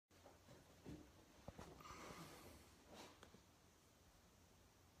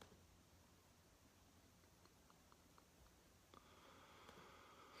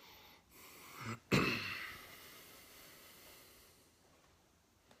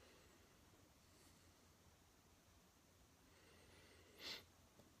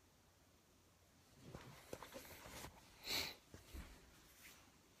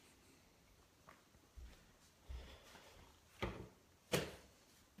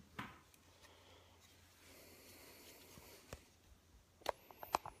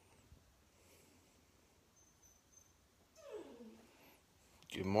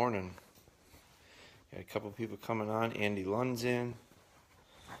Good morning. Got a couple people coming on. Andy Lund's in.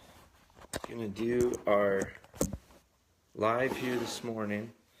 Gonna do our live here this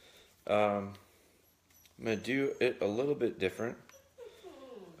morning. I'm gonna do it a little bit different.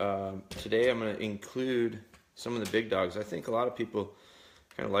 Today I'm gonna include some of the big dogs. I think a lot of people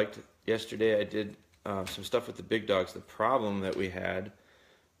kind of liked it. Yesterday I did some stuff with the big dogs. The problem that we had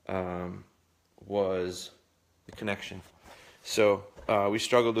was the connection. So we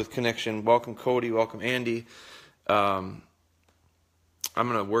struggled with connection. Welcome Cody, welcome Andy. I'm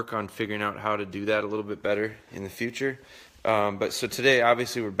going to work on figuring out how to do that a little bit better in the future. But so today,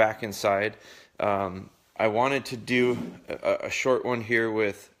 obviously, we're back inside. I wanted to do a short one here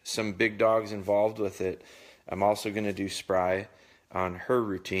with some big dogs involved with it. I'm also going to do Spry on her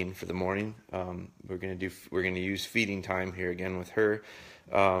routine for the morning. We're going to use feeding time here again with her.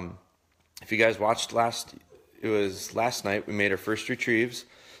 If you guys watched last night, we made our first retrieves,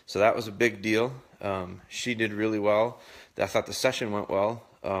 so that was a big deal. She did really well. I thought the session went well,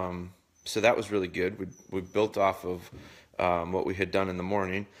 so that was really good. We built off of what we had done in the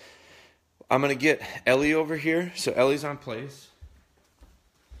morning. I'm going to get Ellie over here, so Ellie's on place,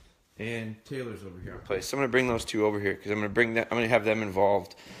 and Taylor's over here on place. So I'm going to bring those two over here, because I'm going to have them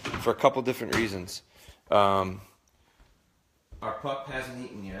involved for a couple different reasons. Our pup hasn't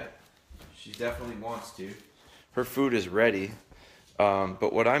eaten yet. She definitely wants to. Her food is ready,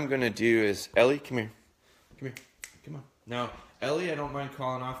 but what I'm going to do is, Ellie, come here, come on. Now, Ellie, I don't mind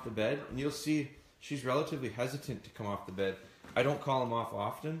calling off the bed, and you'll see she's relatively hesitant to come off the bed. I don't call them off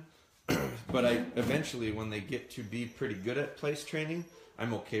often, but eventually, when they get to be pretty good at place training,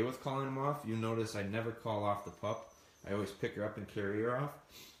 I'm okay with calling them off. You'll notice I never call off the pup. I always pick her up and carry her off.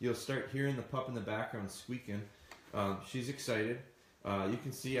 You'll start hearing the pup in the background squeaking. She's excited. You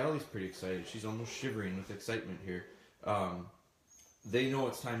can see Ellie's pretty excited. She's almost shivering with excitement here. They know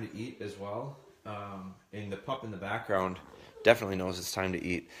it's time to eat as well. And the pup in the background definitely knows it's time to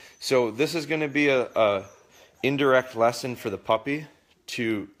eat. So this is going to be a indirect lesson for the puppy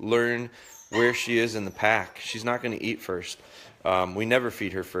to learn where she is in the pack. She's not going to eat first. We never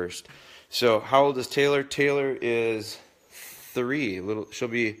feed her first. So how old is Taylor? Taylor is 3. She'll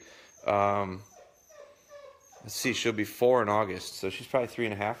be... let's see, she'll be 4 in August, so she's probably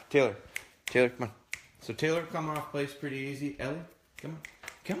 3.5. Taylor, come on. So Taylor come off place pretty easy. Ellie, come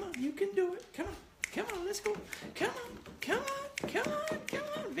on, you can do it. Come on, let's go. Come on.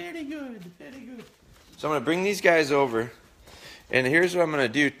 Very good. So I'm gonna bring these guys over, and here's what I'm gonna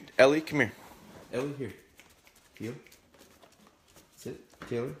do. Ellie, come here. Ellie, here. Heel. Sit.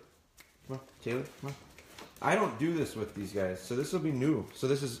 Taylor, come on. Taylor, come on. I don't do this with these guys, so this will be new. So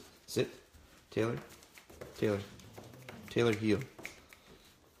this is sit. Taylor, heel.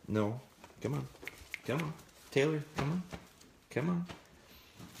 No, come on. Taylor, come on.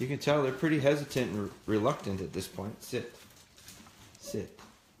 You can tell they're pretty hesitant and reluctant at this point. Sit.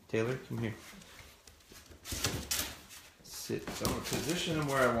 Taylor, come here. Sit. So I'm going to position them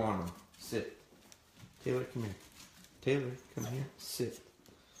where I want them. Sit. Taylor, come here. Taylor, come here. Sit.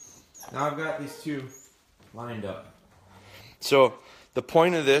 Now I've got these two lined up. So the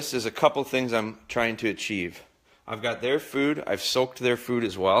point of this is a couple things I'm trying to achieve. I've got their food. I've soaked their food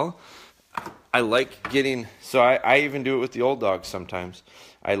as well. I like getting, so I even do it with the old dogs sometimes.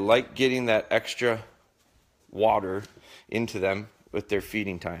 I like getting that extra water into them with their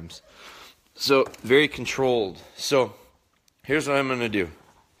feeding times. So very controlled. So here's what I'm going to do.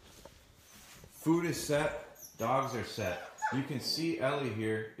 Food is set. Dogs are set. You can see Ellie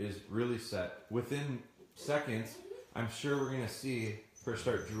here is really set. Within seconds, I'm sure we're going to see her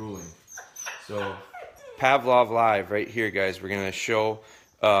start drooling. So Pavlov live right here, guys. We're going to show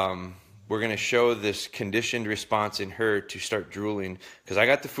this conditioned response in her to start drooling, because I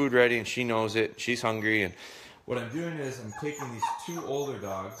got the food ready and she knows it. She's hungry, and what I'm doing is I'm taking these 2 older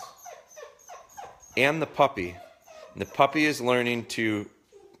dogs and the puppy. And the puppy is learning to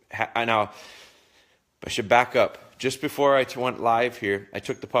now I should back up. Just before I went live here, I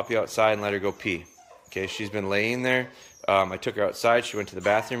took the puppy outside and let her go pee. Okay, she's been laying there. I took her outside. She went to the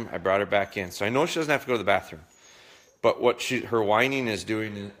bathroom. I brought her back in. So I know she doesn't have to go to the bathroom. But what her whining is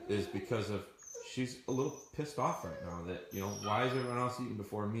doing is because of, she's a little pissed off right now that, why is everyone else eating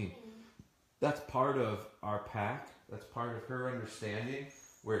before me? That's part of our pack. That's part of her understanding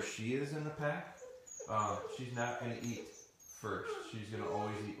where she is in the pack. She's not going to eat first. She's going to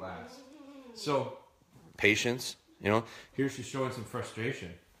always eat last. So patience, here she's showing some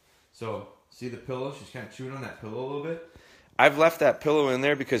frustration. So see the pillow? She's kind of chewing on that pillow a little bit. I've left that pillow in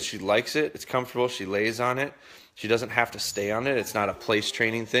there because she likes it. It's comfortable. She lays on it. She doesn't have to stay on it. It's not a place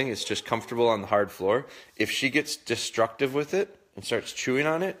training thing. It's just comfortable on the hard floor. If she gets destructive with it, and starts chewing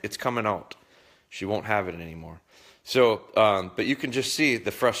on it, it's coming out. She won't have it anymore. So, but you can just see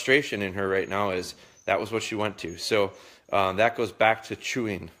the frustration in her right now is that was what she went to. So that goes back to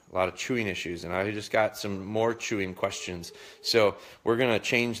chewing, a lot of chewing issues. And I just got some more chewing questions. So we're going to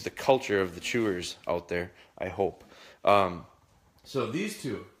change the culture of the chewers out there, I hope. So these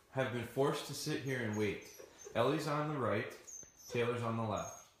two have been forced to sit here and wait. Ellie's on the right, Taylor's on the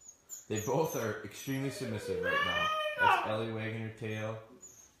left. They both are extremely submissive right now. That's Ellie wagging her tail.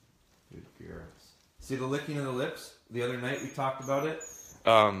 Good girls. See the licking of the lips? The other night we talked about it.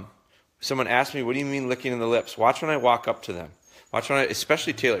 Someone asked me, what do you mean licking of the lips? Watch when I walk up to them. Watch when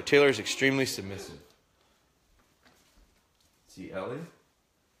especially Taylor. Taylor is extremely submissive. See Ellie?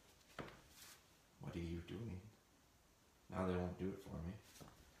 What are you doing? Now they won't do it for me.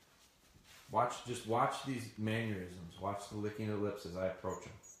 Just watch these mannerisms. Watch the licking of the lips as I approach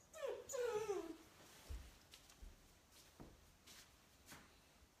them.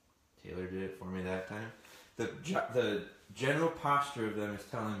 Taylor did it for me that time. The general posture of them is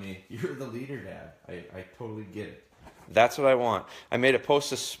telling me, you're the leader, Dad. I totally get it. That's what I want. I made a post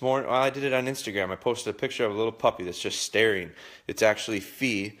this morning. Well, I did it on Instagram. I posted a picture of a little puppy that's just staring. It's actually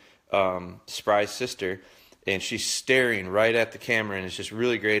Fee, Spry's sister, and she's staring right at the camera, and it's just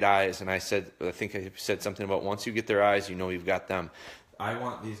really great eyes. And I think I said something about once you get their eyes, you know you've got them. I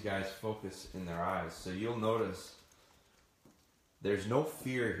want these guys focused in their eyes. So you'll notice there's no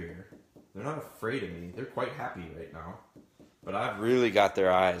fear here. They're not afraid of me. They're quite happy right now. But I've really got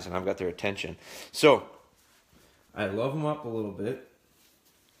their eyes and I've got their attention. So I love them up a little bit.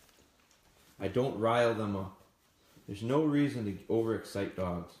 I don't rile them up. There's no reason to overexcite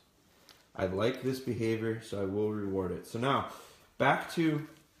dogs. I like this behavior, so I will reward it. So now,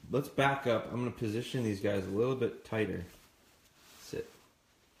 let's back up. I'm going to position these guys a little bit tighter. Sit.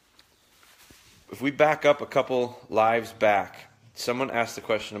 If we back up a couple lives back, someone asked the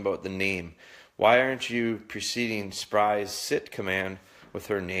question about the name. Why aren't you preceding Spry's sit command with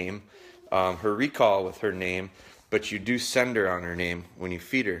her name, her recall with her name, but you do send her on her name when you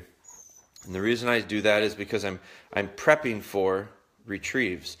feed her? And the reason I do that is because I'm prepping for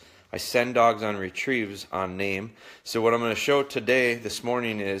retrieves. I send dogs on retrieves on name. So what I'm going to show this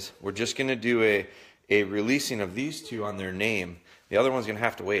morning is we're just going to do a releasing of these two on their name. The other one's going to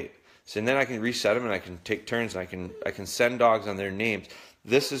have to wait. So and then I can reset them and I can take turns and I can send dogs on their names.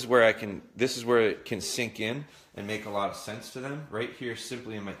 This is where it can sink in and make a lot of sense to them. Right here,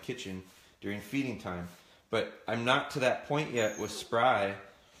 simply in my kitchen during feeding time. But I'm not to that point yet with Spry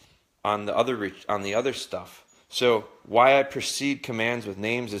on the other stuff. So why I precede commands with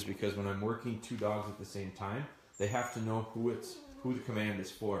names is because when I'm working two dogs at the same time, they have to know who the command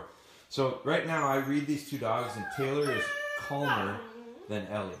is for. So right now I read these two dogs and Taylor is calmer than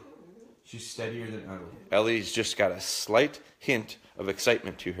Ellie. She's steadier than Ellie. Ellie's just got a slight hint of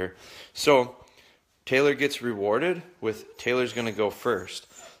excitement to her. So Taylor gets rewarded with Taylor's going to go first.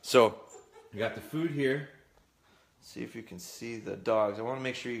 So we got the food here. Let's see if you can see the dogs. I want to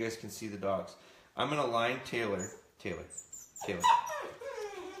make sure you guys can see the dogs. I'm going to line Taylor. Taylor,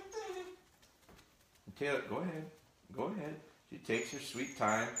 go ahead. She takes her sweet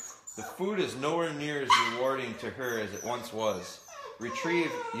time. The food is nowhere near as rewarding to her as it once was.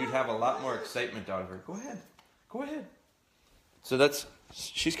 Retrieve, you'd have a lot more excitement out of her. Go ahead. So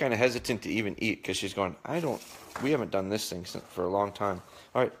she's kind of hesitant to even eat because she's going, we haven't done this thing for a long time.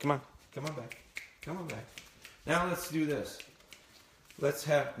 All right, come on back. Now let's do this. Let's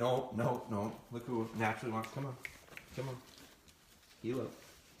have, no. Look who naturally wants, come on. Heel up.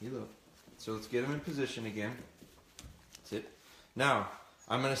 So let's get him in position again. That's it. Now,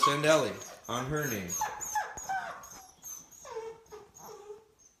 I'm going to send Ellie on her name.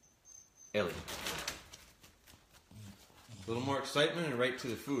 Ellie. A little more excitement and right to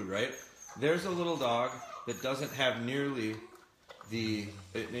the food, right? There's a little dog that doesn't have nearly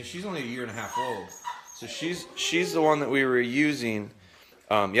she's only 1.5 years old. So she's the one that we were using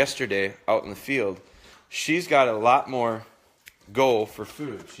yesterday out in the field. She's got a lot more go for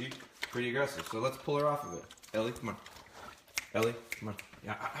food. She's pretty aggressive. So let's pull her off of it. Ellie, come on.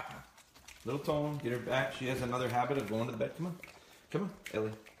 Yeah. Little tone, get her back. She has another habit of going to the bed. Come on,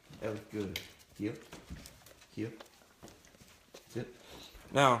 Ellie, good. Heel. That's it.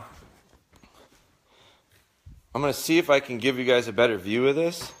 Now, I'm going to see if I can give you guys a better view of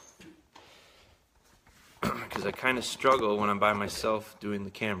this. Because I kind of struggle when I'm by myself doing the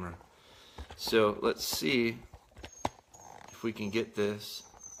camera. So let's see if we can get this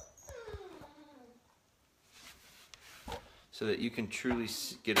so that you can truly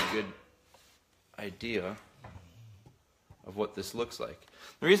get a good idea of what this looks like.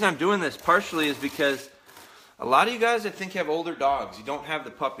 The reason I'm doing this partially is because A lot of you guys, I think, have older dogs. You don't have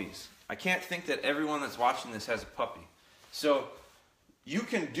the puppies. I can't think that everyone that's watching this has a puppy. So you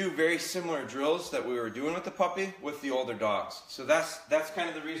can do very similar drills that we were doing with the puppy with the older dogs. So that's kind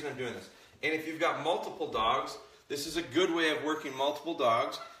of the reason I'm doing this. And if you've got multiple dogs, this is a good way of working multiple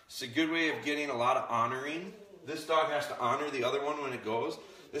dogs. It's a good way of getting a lot of honoring. This dog has to honor the other one when it goes.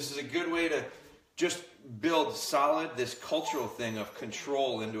 This is a good way to just build solid, this cultural thing of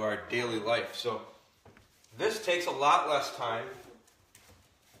control into our daily life. So this takes a lot less time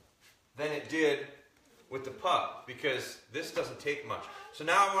than it did with the pup, because this doesn't take much. So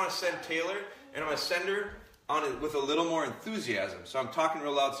now I want to send Taylor, and I'm going to send her on it with a little more enthusiasm. So I'm talking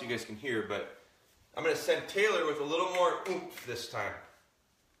real loud so you guys can hear, but I'm going to send Taylor with a little more oomph this time.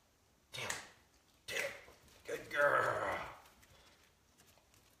 Taylor, good girl.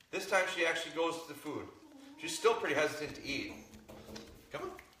 This time she actually goes to the food. She's still pretty hesitant to eat. Come on.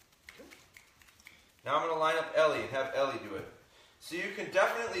 Now I'm going to line up Ellie and have Ellie do it. So you can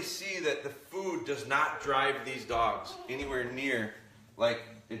definitely see that the food does not drive these dogs anywhere near like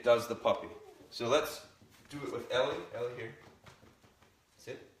it does the puppy. So let's do it with Ellie. Ellie, here.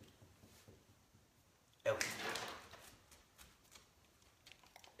 Sit. Ellie.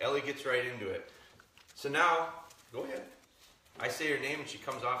 Ellie gets right into it. So now, go ahead. I say her name and she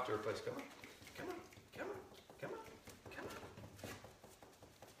comes off to her place. Come on. Come on. Come on. Come on. Come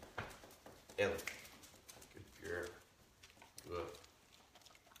on. Ellie. Good girl. Good.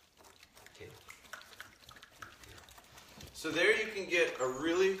 Okay. So there you can get a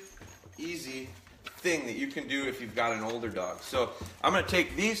really easy thing that you can do if you've got an older dog. So I'm going to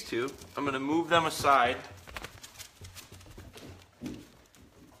take these two. I'm going to move them aside.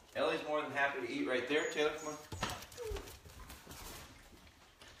 Ellie's more than happy to eat right there. Taylor, come on.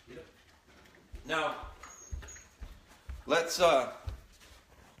 Get up. Now, let's,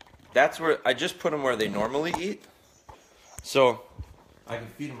 that's where, I just put them where they normally eat. So, I can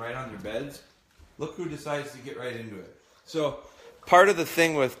feed them right on their beds. Look who decides to get right into it. So, part of the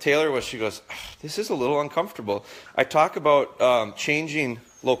thing with Taylor was she goes, this is a little uncomfortable. I talk about changing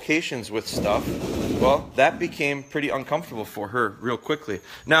locations with stuff. Well, that became pretty uncomfortable for her real quickly.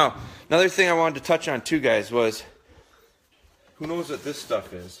 Now, another thing I wanted to touch on too, guys, was who knows what this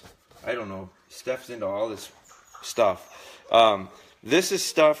stuff is? I don't know. Steph's into all this stuff. This is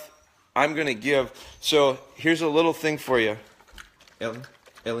stuff I'm going to give. So here's a little thing for you. Ellie,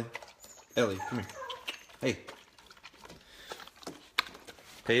 Ellie, Ellie, come here. Hey.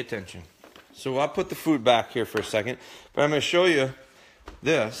 Pay attention. So I'll put the food back here for a second. But I'm going to show you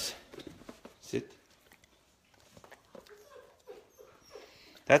this. Sit.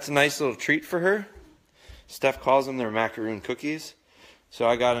 That's a nice little treat for her. Steph calls them their macaroon cookies. So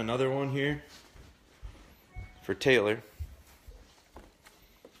I got another one here for Taylor.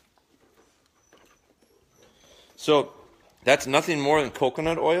 So that's nothing more than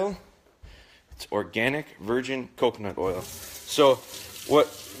coconut oil. It's organic virgin coconut oil. So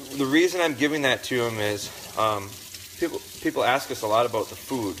the reason I'm giving that to him is people ask us a lot about the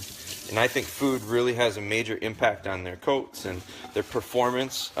food. And I think food really has a major impact on their coats and their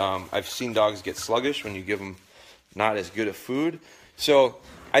performance. I've seen dogs get sluggish when you give them not as good of food. So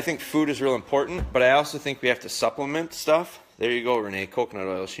I think food is real important, but I also think we have to supplement stuff. There you go, Renee, coconut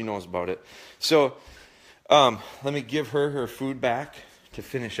oil. She knows about it. So let me give her food back to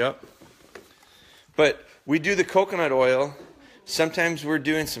finish up. But we do the coconut oil. Sometimes we're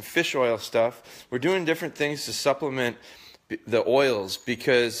doing some fish oil stuff. We're doing different things to supplement the oils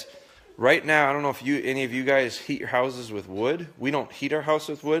because right now, I don't know if any of you guys heat your houses with wood. We don't heat our house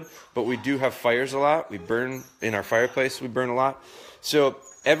with wood, but we do have fires a lot. We burn in our fireplace. We burn a lot. So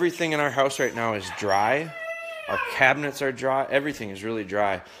everything in our house right now is dry. Our cabinets are dry. Everything is really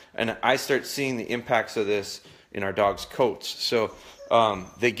dry. And I start seeing the impacts of this in our dogs' coats. So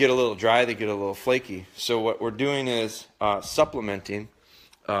they get a little dry. They get a little flaky. So what we're doing is supplementing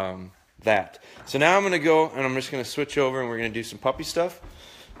that. So now I'm going to go and I'm just going to switch over and we're going to do some puppy stuff.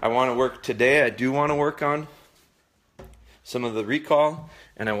 I want to work today. I do want to work on some of the recall,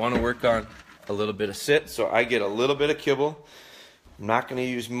 and I want to work on a little bit of sit. So I get a little bit of kibble. I'm not going to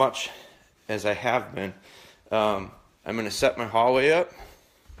use much as I have been. I'm going to set my hallway up,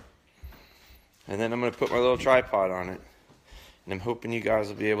 and then I'm going to put my little tripod on it. And I'm hoping you guys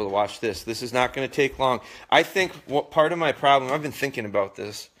will be able to watch this. This is not going to take long. I think what part of my problem, I've been thinking about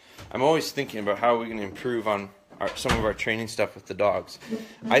this. I'm always thinking about how we can improve on some of our training stuff with the dogs.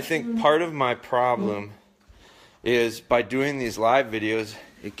 I think part of my problem is by doing these live videos,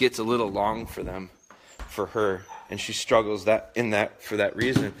 it gets a little long for her, and she struggles for that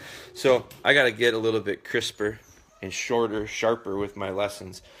reason. So I got to get a little bit crisper and shorter, sharper with my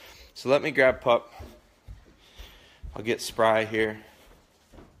lessons. So let me grab Pup. I'll get Spry here.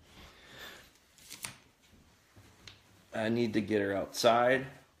 I need to get her outside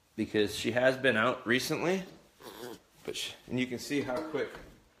because she has been out recently, and you can see how quick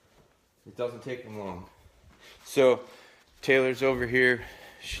it doesn't take them long. So Taylor's over here.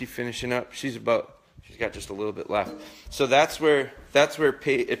 She's finishing up. She's got just a little bit left. So that's where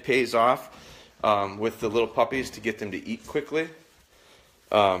it pays off with the little puppies to get them to eat quickly.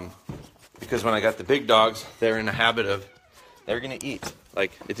 Because when I got the big dogs, they're in a habit of they're gonna eat.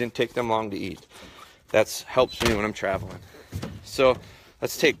 Like, it didn't take them long to eat. That helps me when I'm traveling. So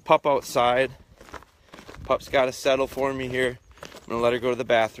let's take Pup outside. Pup's got to settle for me here. I'm gonna let her go to the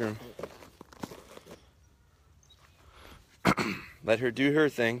bathroom. Let her do her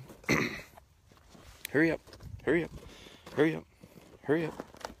thing. Hurry up, hurry up, hurry up, hurry up,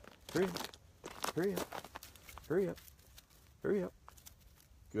 hurry up, hurry up, hurry up, hurry up.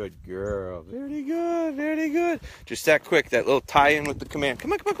 Good girl. Very good, very good. Just that quick, that little tie-in with the command.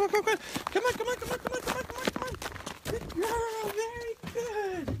 Come on, come on, come on, come on, come on, come on, come on, come on, come on, come on, come on. Good girl, very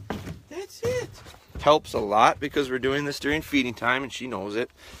good. That's it. Helps a lot because we're doing this during feeding time and she knows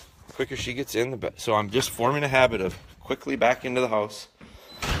it. The quicker she gets in, the better. So I'm just forming a habit of quickly back into the house.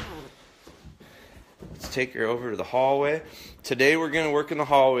 Let's take her over to the hallway. Today we're going to work in the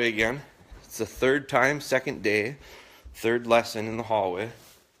hallway again. It's the third time, second day, third lesson in the hallway.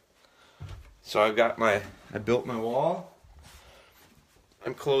 So I built my wall.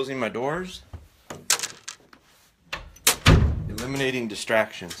 I'm closing my doors. Eliminating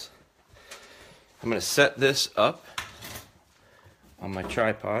distractions. I'm going to set this up on my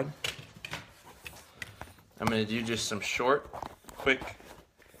tripod. I'm going to do just some short, quick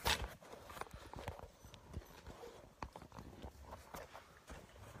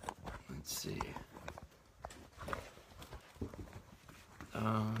let's see.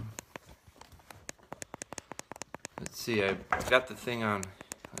 Let's see, I got the thing on.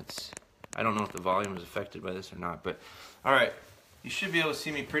 I don't know if the volume is affected by this or not, but all right, you should be able to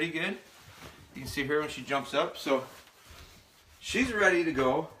see me pretty good. You can see her when she jumps up, so she's ready to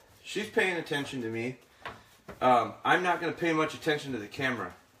go. She's paying attention to me. I'm not going to pay much attention to the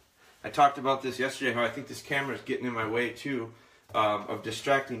camera. I talked about this yesterday, how I think this camera is getting in my way too, of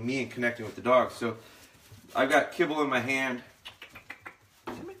distracting me and connecting with the dog. So I've got kibble in my hand.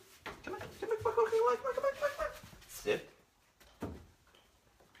 Come on, come on, come on, come on, come on, come on, come on, come on. Sit.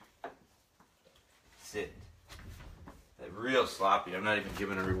 Sit. That real sloppy. I'm not even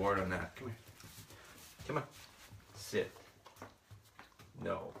giving a reward on that. Come here. Come on. Sit.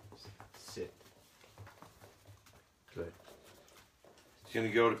 No. Sit. Good. She's going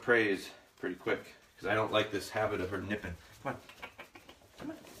to go to praise pretty quick because I don't like this habit of her nipping. Come on.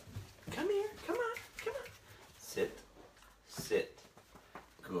 Come on. Come here. Come on. Come on. Sit. Sit.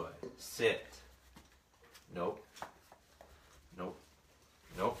 Good. Sit. Nope. Nope.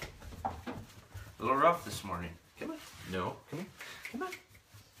 Nope. A little rough this morning. Come on. No. Come here. Come on.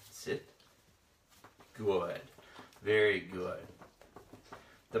 Sit. Good. Very good.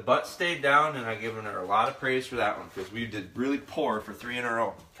 The butt stayed down, and I've given her a lot of praise for that one because we did really poor for 3 in a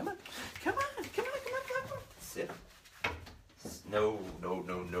row. Come on. Come on. Come on. Come on. Come on. Sit. No. No.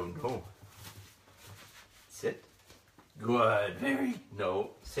 No. No. No. Sit. Good. Very.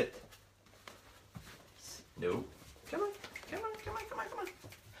 No. Sit. No. Come on. Come on. Come on. Come on. Come on.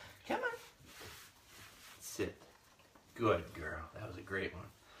 Come on. Sit. Good girl. That was a great one.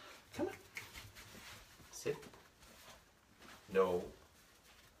 Come on. Sit. No.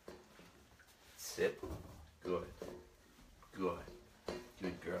 Sit. Good. Good.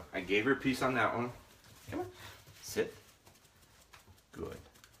 Good girl. I gave her a piece on that one. Come on. Sit. Good.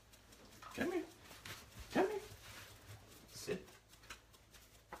 Come here. Come here. Sit.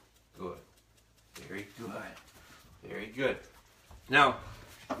 Good. Very good. Very good. Now,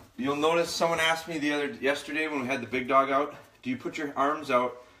 you'll notice someone asked me yesterday when we had the big dog out, do you put your arms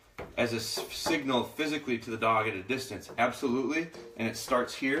out as a signal physically to the dog at a distance? Absolutely. And it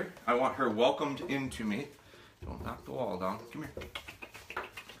starts here. I want her welcomed into me. Don't knock the wall down. Come here.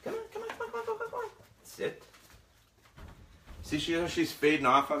 Come on, come on, come on, come on, come on. Sit. See, she's fading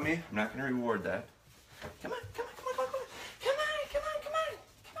off on me. I'm not going to reward that. Come on, come on, come on, come on, come on, come on, come on,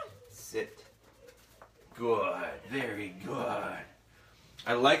 come on. Sit. Good. Very good.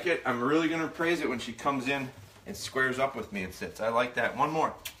 I like it. I'm really going to praise it when she comes in and squares up with me and sits. I like that. One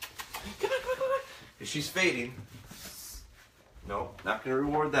more. Come on, come on, come on. If she's fading, no, not going to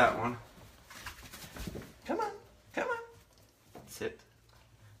reward that one. Come on, come on. Sit.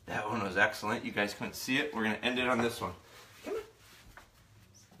 That one was excellent. You guys couldn't see it. We're going to end it on this one. Come on.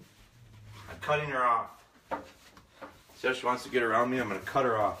 I'm cutting her off. See how she wants to get around me? I'm going to cut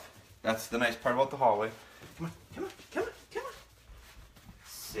her off. That's the nice part about the hallway. Come on, come on.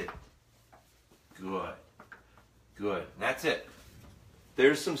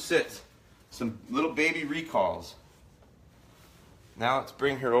 there's some sits, some little baby recalls. Now let's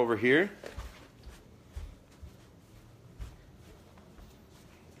bring her over here.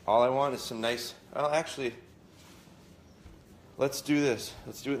 All I want is some nice, well actually, let's do this.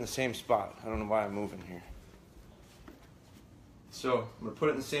 Let's do it in the same spot. I don't know why I'm moving here. So I'm going to put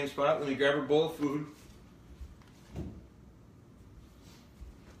it in the same spot. Let me grab her bowl of food.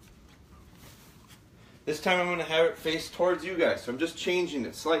 This time I'm going to have it face towards you guys. So I'm just changing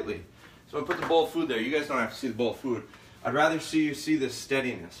it slightly. So I'm going to put the bowl of food there. You guys don't have to see the bowl of food. I'd rather see you see this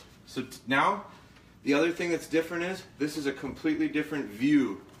steadiness. So now, the other thing that's different is, this is a completely different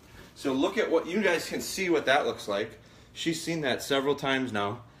view. So look at what, you guys can see what that looks like. She's seen that several times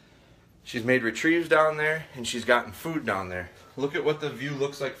now. She's made retrieves down there, and she's gotten food down there. Look at what the view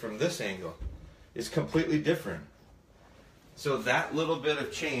looks like from this angle. It's completely different. So that little bit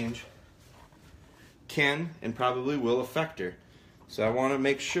of change can and probably will affect her. So I want to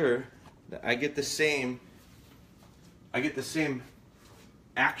make sure that I get the same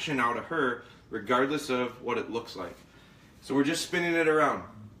action out of her regardless of what it looks like. So we're just spinning it around.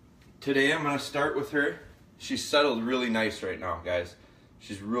 Today I'm going to start with her. She's settled really nice right now, guys.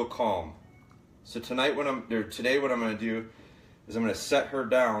 She's real calm. So today what I'm going to do is I'm going to set her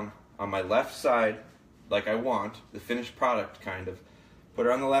down on my left side like I want, the finished product kind of. Put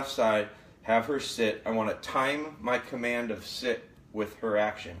her on the left side, have her sit. I want to time my command of sit with her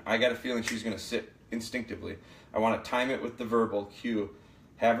action. I got a feeling she's going to sit instinctively. I want to time it with the verbal cue.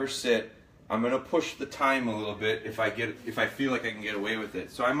 Have her sit. I'm going to push the time a little bit if I feel like I can get away with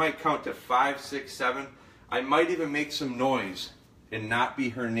it. So I might count to 5, 6, 7. I might even make some noise and not be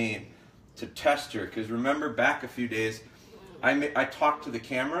her name to test her. Because remember back a few days, I talked to the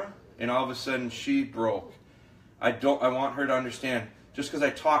camera and all of a sudden she broke. I want her to understand, just because I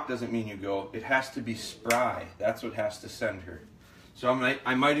talk doesn't mean you go. It has to be spry. That's what has to send her. So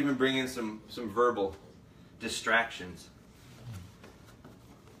I might even bring in some verbal distractions.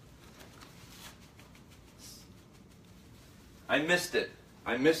 I missed it.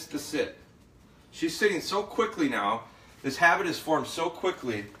 I missed the sit. She's sitting so quickly now. This habit is formed so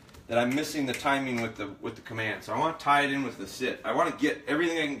quickly that I'm missing the timing with the command. So I want to tie it in with the sit. I want to get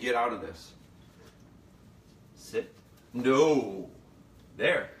everything I can get out of this. Sit. No.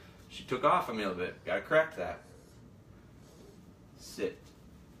 There. She took off a little bit. Got to correct that. Sit.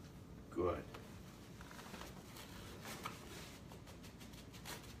 Good.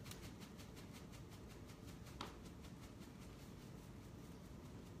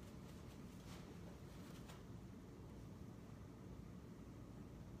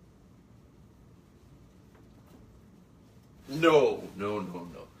 No.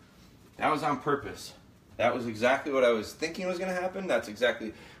 That was on purpose. That was exactly what I was thinking was going to happen. That's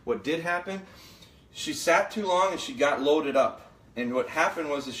exactly what did happen. She sat too long and she got loaded up. And what happened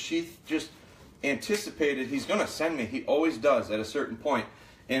was is she just anticipated he's going to send me. He always does at a certain point.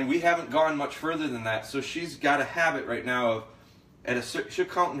 And we haven't gone much further than that. So she's got a habit right now of, she'll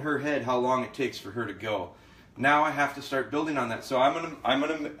count in her head how long it takes for her to go. Now I have to start building on that. So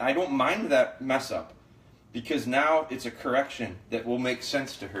I don't mind that mess up, because now it's a correction that will make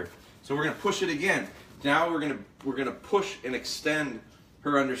sense to her. So we're going to push it again. Now we're going to push and extend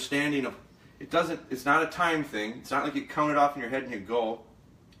her understanding of it's not a time thing. It's not like you count it off in your head and you go.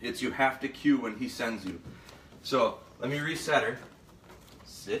 It's you have to cue when he sends you. So let me reset her.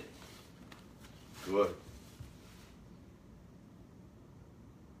 Sit. Good.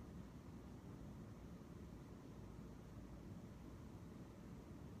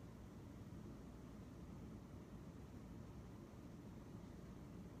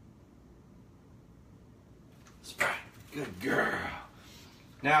 Spry. Good girl.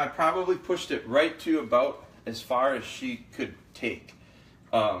 Now I probably pushed it right to about as far as she could take.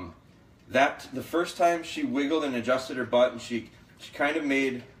 The first time she wiggled and adjusted her butt, and she kind of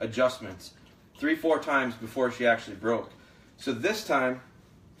made adjustments 3-4 times before she actually broke. So this time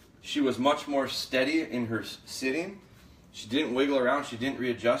she was much more steady in her sitting. She didn't wiggle around, she didn't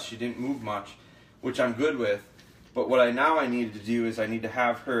readjust, she didn't move much, which I'm good with. But what I needed to do is I need to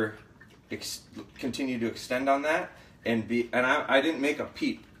have her continue to extend on that. And I didn't make a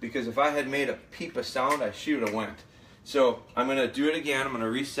peep, because if I had made a peep a sound, she would have went. So I'm going to do it again. I'm going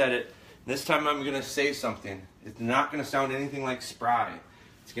to reset it. This time I'm going to say something. It's not going to sound anything like spry.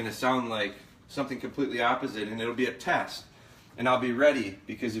 It's going to sound like something completely opposite, and it'll be a test. And I'll be ready,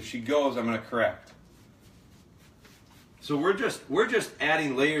 because if she goes, I'm going to correct. So we're just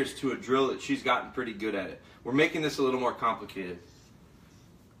adding layers to a drill that she's gotten pretty good at it. We're making this a little more complicated.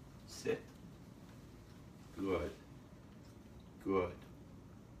 Sit. Good. Good.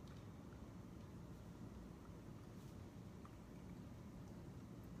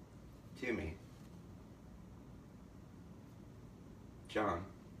 Timmy, John,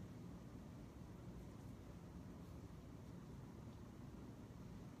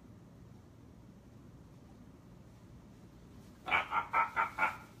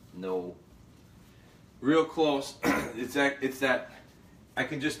 no, real close. It's that I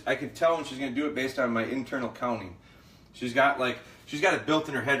can tell when she's gonna do it based on my internal counting. She's got it built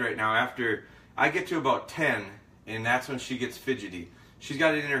in her head right now. After I get to about 10, and that's when she gets fidgety. She's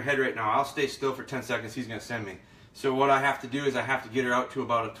got it in her head right now. I'll stay still for 10 seconds. He's gonna send me. So what I have to do is I have to get her out to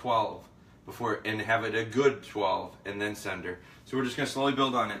about a 12 and have it a good 12, and then send her. So we're just gonna slowly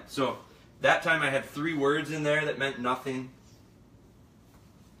build on it. So that time I had 3 words in there that meant nothing.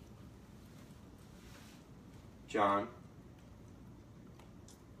 John,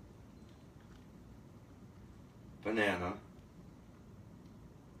 banana,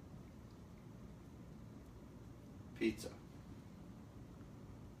 pizza.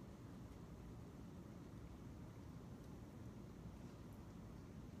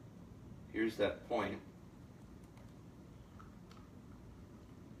 Here's that point.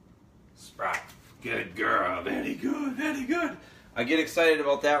 Spry. Good girl. Very good. Very good. I get excited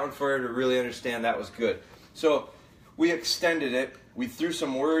about that one for her to really understand that was good. So we extended it. We threw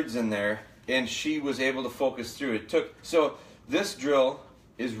some words in there, and she was able to focus through it. So this drill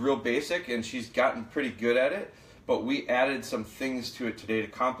is real basic, and she's gotten pretty good at it. But we added some things to it today to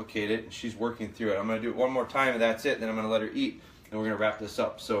complicate it, and she's working through it. I'm going to do it one more time, and that's it. Then I'm going to let her eat, and we're going to wrap this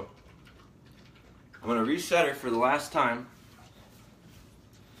up. So I'm going to reset her for the last time,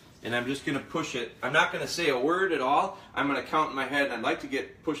 and I'm just going to push it. I'm not going to say a word at all. I'm going to count in my head, and I'd like to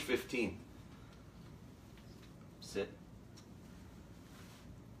get push 15. Sit.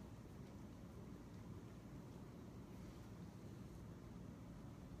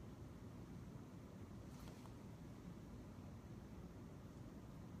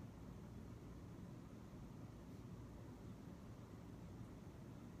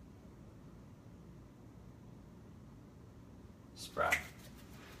 Spry.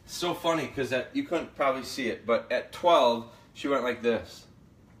 So funny because you couldn't probably see it, but at 12 she went like this.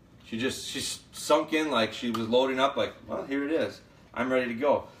 She sunk in like she was loading up, like, well, here it is. I'm ready to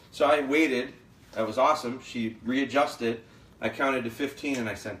go. So I waited. That was awesome. She readjusted. I counted to 15 and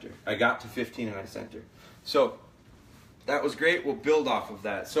I sent her. I got to 15 and I sent her. So that was great. We'll build off of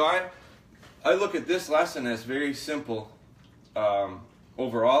that. So I look at this lesson as very simple.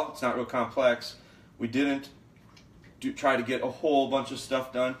 Overall, it's not real complex. We didn't try to get a whole bunch of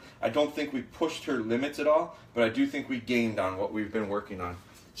stuff done. I don't think we pushed her limits at all, but I do think we gained on what we've been working on.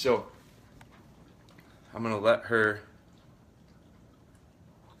 So I'm going to let her...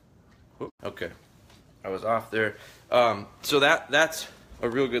 Okay, I was off there. So that's a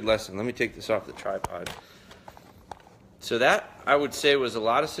real good lesson. Let me take this off the tripod. So that, I would say, was a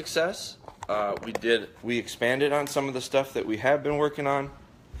lot of success. We expanded on some of the stuff that we have been working on.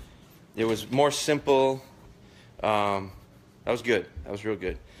 It was more simple. That was good. That was real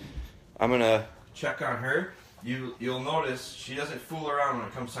good. I'm going to check on her. You'll notice she doesn't fool around when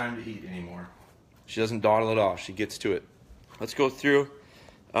it comes time to eat anymore. She doesn't dawdle at all. She gets to it. Let's go through.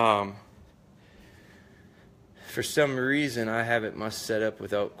 For some reason, I have it must set up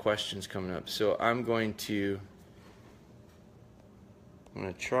without questions coming up. So I'm going to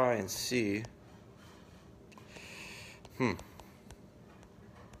try and see. I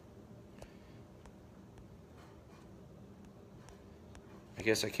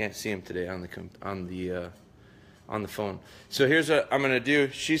guess I can't see him today on the phone. So here's what I'm gonna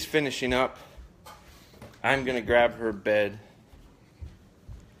do. She's finishing up. I'm gonna grab her bed.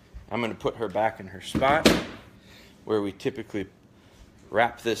 I'm gonna put her back in her spot where we typically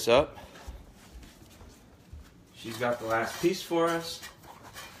wrap this up. She's got the last piece for us.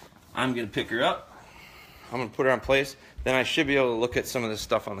 I'm gonna pick her up. I'm gonna put her on place. Then I should be able to look at some of this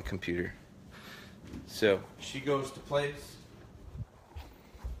stuff on the computer. So she goes to place.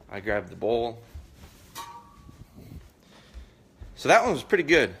 I grab the bowl. So that one was pretty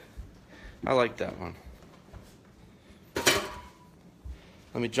good. I like that one.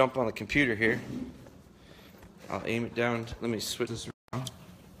 Let me jump on the computer here. I'll aim it down. Let me switch this around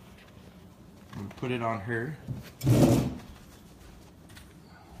and put it on her.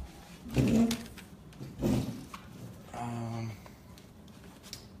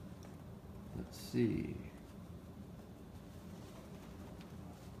 Let's see.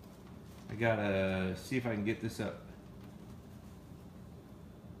 I gotta see if I can get this up.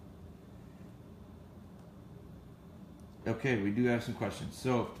 Okay, we do have some questions.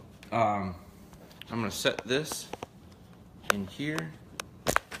 So, I'm gonna set this in here.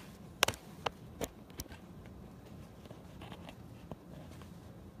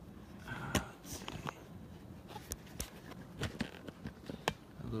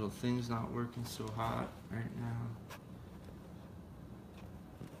 little thing's not working so hot right now.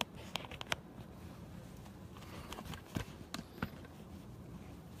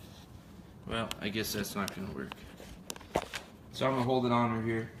 Well, I guess that's not going to work. So I'm going to hold it on her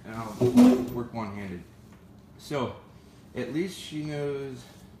here, and I'll work one-handed. So, at least she knows...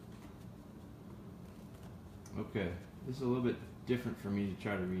 Okay, this is a little bit different for me to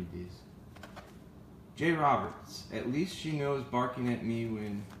try to read these. J. Roberts, at least she knows barking at me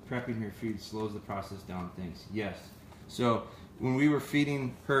when prepping her food slows the process down. Thanks. Yes. So, when we were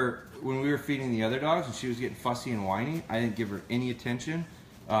feeding her, when we were feeding the other dogs and she was getting fussy and whiny, I didn't give her any attention.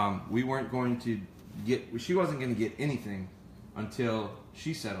 We weren't going to get, she wasn't going to get anything until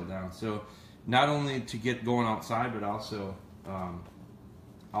she settled down. So not only to get going outside, but also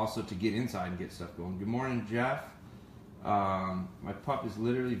to get inside and get stuff going. Good morning, Jeff. My pup is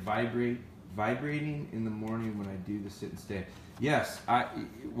literally vibrating in the morning when I do the sit and stay. Yes, I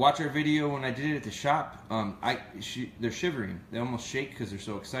watch our video when I did it at the shop. They're shivering. They almost shake because they're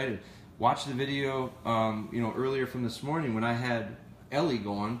so excited. Watch the video, earlier from this morning when I had Ellie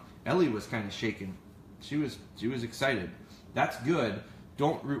going. Ellie was kind of shaking. She was excited. That's good.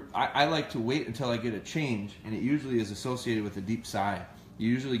 I like to wait until I get a change, and it usually is associated with a deep sigh. You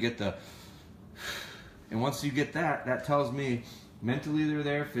usually get the, and once you get that, that tells me mentally they're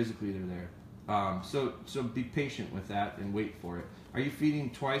there, physically they're there. So be patient with that and wait for it. Are you feeding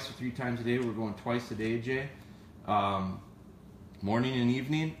twice or 3 times a day? We're going twice a day, Jay. Morning and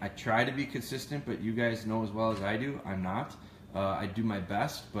evening. I try to be consistent, but you guys know as well as I do, I'm not. I do my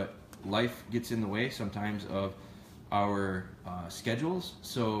best, but life gets in the way sometimes of our schedules.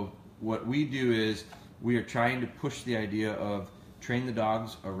 So what we do is we are trying to push the idea of train the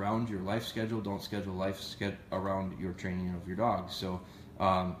dogs around your life schedule. Don't schedule life around your training of your dogs. So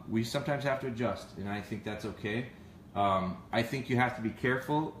we sometimes have to adjust, and I think that's okay. I think you have to be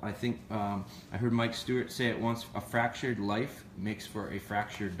careful. I think I heard Mike Stewart say it once, a fractured life makes for a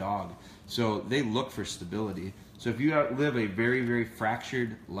fractured dog. So they look for stability. So if you live a very, very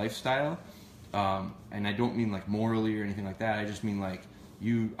fractured lifestyle, and I don't mean like morally or anything like that, I just mean like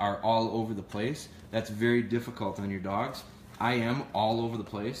you are all over the place, that's very difficult on your dogs. I am all over the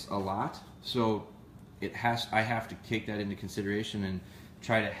place a lot, so I have to take that into consideration and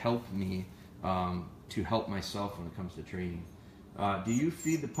try to help me to help myself when it comes to training. Do you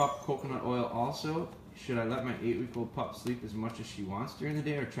feed the pup coconut oil also? Should I let my 8-week-old pup sleep as much as she wants during the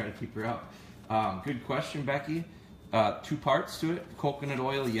day or try to keep her up? Good question, Becky. 2 parts to it. Coconut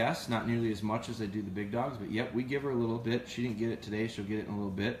oil, yes, not nearly as much as I do the big dogs, but yep, we give her a little bit. She didn't get it today, she'll get it in a little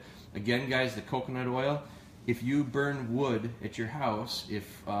bit. Again, guys, the coconut oil, if you burn wood at your house,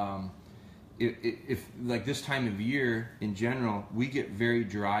 if like this time of year in general, we get very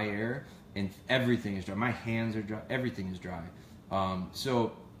dry air and everything is dry. My hands are dry, everything is dry.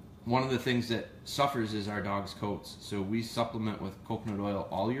 So one of the things that suffers is our dog's coats. So we supplement with coconut oil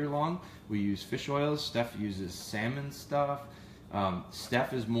all year long. We use fish oils. Steph uses salmon stuff.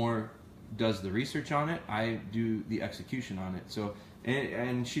 Steph does the research on it. I do the execution on it. So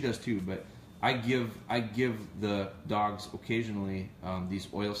and she does too. But I give the dogs occasionally these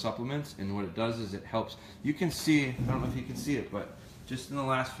oil supplements, and what it does is it helps. You can see, I don't know if you can see it, but just in the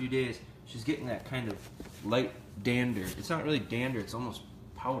last few days, she's getting that kind of light dander. It's not really dander. It's almost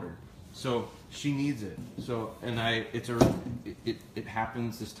powder. So she needs it. So it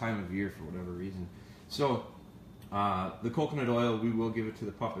happens this time of year for whatever reason. So the coconut oil, we will give it to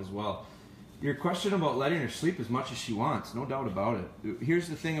the pup as well. Your question about letting her sleep as much as she wants, no doubt about it. Here's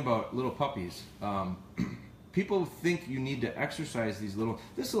the thing about little puppies. People think you need to exercise these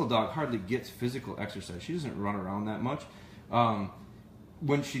this little dog hardly gets physical exercise. She doesn't run around that much.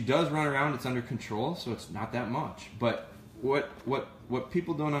 When she does run around, it's under control, so it's not that much. But what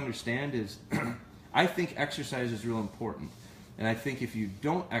people don't understand is I think exercise is real important. And I think if you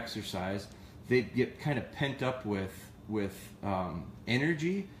don't exercise, they get kind of pent up with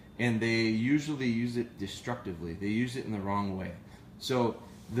energy, and they usually use it destructively. They use it in the wrong way. So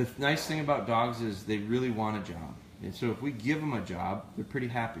the nice thing about dogs is they really want a job. And so if we give them a job, they're pretty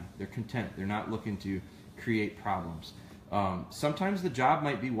happy. They're content. They're not looking to create problems. Sometimes the job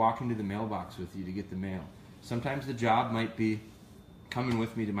might be walking to the mailbox with you to get the mail. Sometimes the job might be coming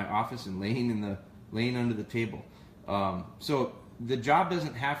with me to my office and laying under the table. So the job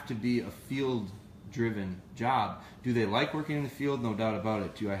doesn't have to be a field-driven job. Do they like working in the field? No doubt about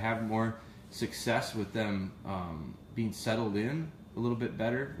it. Do I have more success with them being settled in a little bit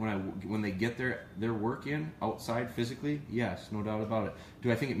better when they get their work in outside physically? Yes, no doubt about it.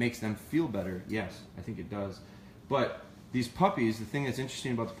 Do I think it makes them feel better? Yes, I think it does. But these puppies, the thing that's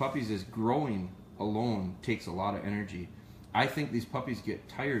interesting about the puppies is growing alone takes a lot of energy. I think these puppies get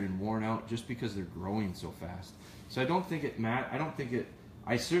tired and worn out just because they're growing so fast. So I don't think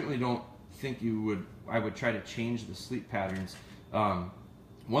I certainly don't think I would try to change the sleep patterns.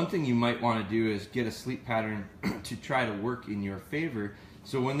 One thing you might want to do is get a sleep pattern to try to work in your favor.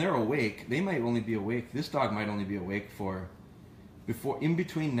 So when they're awake, they might only be awake. This dog might only be awake in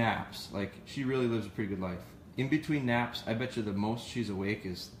between naps. Like, she really lives a pretty good life. In between naps, I bet you the most she's awake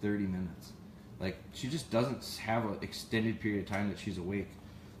is 30 minutes. Like, she just doesn't have an extended period of time that she's awake.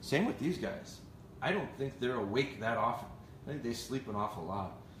 Same with these guys. I don't think they're awake that often. I think they sleep an awful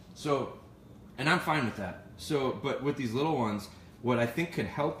lot. So, and I'm fine with that. So, but with these little ones, what I think could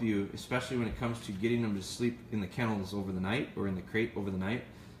help you, especially when it comes to getting them to sleep in the kennels over the night or in the crate over the night,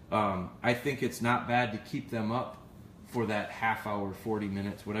 I think it's not bad to keep them up for that half hour, 40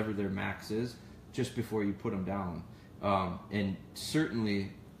 minutes, whatever their max is, just before you put them down. And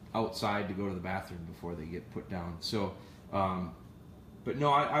certainly outside to go to the bathroom before they get put down. So, but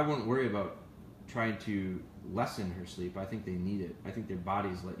no, I wouldn't worry about trying to lessen her sleep. I think they need it. I think their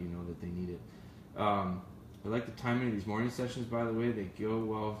bodies let you know that they need it. I like the timing of these morning sessions, by the way. They go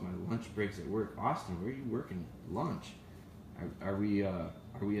well with my lunch breaks at work. Austin, where are you working lunch? Are we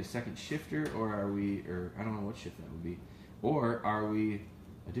a second shifter, or I don't know what shift that would be, or are we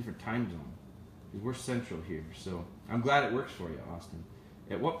a different time zone? Because we're central here. So I'm glad it works for you, Austin.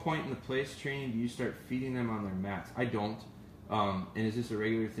 At what point in the place training do you start feeding them on their mats? I don't. And is this a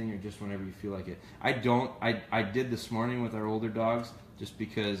regular thing or just whenever you feel like it? I don't. I did this morning with our older dogs just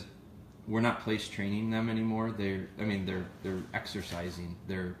because we're not place training them anymore. They're exercising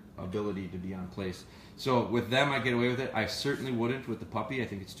their ability to be on place. So with them, I get away with it. I certainly wouldn't with the puppy. I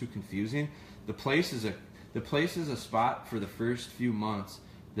think it's too confusing. The place is a spot for the first few months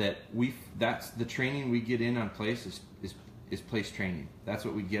that's the training we get in on place is place training. That's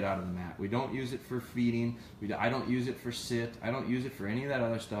what we get out of the mat. We don't use it for feeding. I don't use it for sit. I don't use it for any of that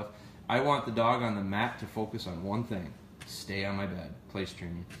other stuff. I want the dog on the mat to focus on one thing: stay on my bed. Place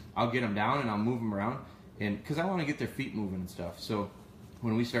training. I'll get them down and I'll move them around, and because I want to get their feet moving and stuff. So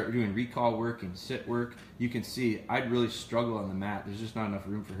when we start doing recall work and sit work, you can see I'd really struggle on the mat. There's just not enough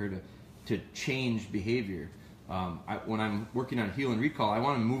room for her to change behavior. When I'm working on heel and recall, I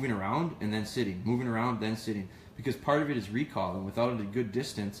want them moving around and then sitting, moving around then sitting, because part of it is recall, and without a good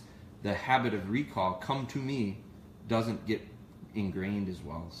distance, the habit of recall, come to me, doesn't get ingrained as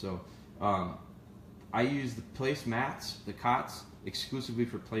well. So I use the place mats, the cots, exclusively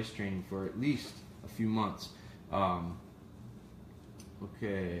for place training for at least a few months.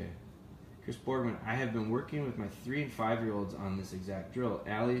 Okay. Chris Borgman, I have been working with my 3 and 5-year-olds on this exact drill.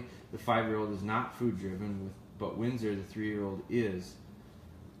 Allie, the 5-year-old, is not food driven, but Windsor, the 3-year-old, is.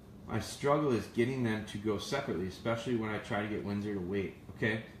 My struggle is getting them to go separately, especially when I try to get Windsor to wait.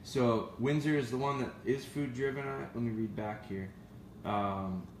 Okay, so Windsor is the one that is food driven. Let me read back here.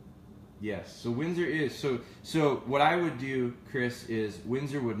 Yes, so Windsor is. So what I would do, Chris, is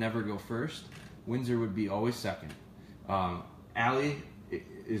Windsor would never go first. Windsor would be always second. Allie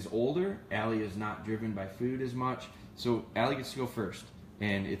is older. Allie is not driven by food as much. So Allie gets to go first.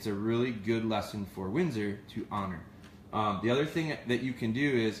 And it's a really good lesson for Windsor to honor. The other thing that you can do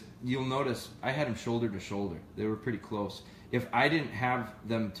is, you'll notice I had them shoulder to shoulder. They were pretty close. If I didn't have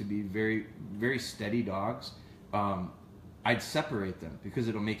them to be very, very steady dogs, I'd separate them because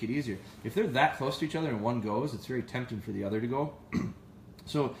it'll make it easier. If they're that close to each other and one goes, it's very tempting for the other to go.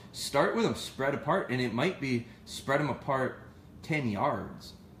 So start with them spread apart, and it might be spread them apart 10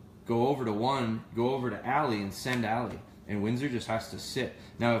 yards. Go over to one, go over to Allie and send Allie. And Windsor just has to sit.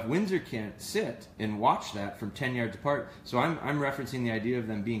 Now, if Windsor can't sit and watch that from 10 yards apart, so I'm referencing the idea of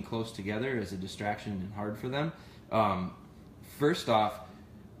them being close together as a distraction and hard for them. First off,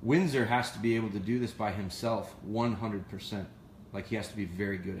 Windsor has to be able to do this by himself 100%. Like, he has to be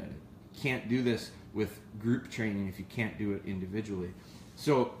very good at it. Can't do this with group training if you can't do it individually.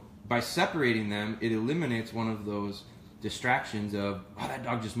 So by separating them, it eliminates one of those distractions of, oh, that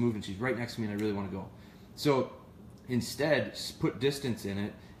dog just moved and she's right next to me and I really want to go. So instead, put distance in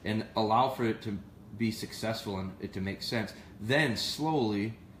it and allow for it to be successful and it to make sense. Then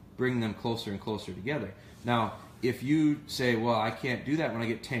slowly bring them closer and closer together. Now, if you say, well, I can't do that when I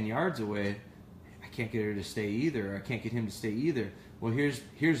get 10 yards away, I can't get her to stay either, or I can't get him to stay either. Well,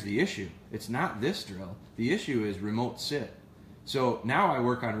 here's the issue. It's not this drill. The issue is remote sit. So now I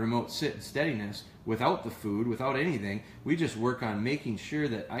work on remote sit and steadiness without the food, without anything. We just work on making sure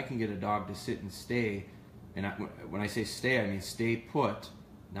that I can get a dog to sit and stay. And when I say stay, I mean stay put,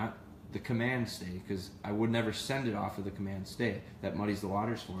 not the command stay, because I would never send it off of the command stay. That muddies the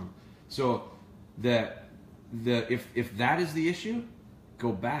waters for him. So if that is the issue,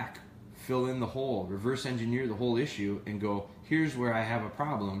 go back fill in the hole, reverse engineer the whole issue, and go, here's where I have a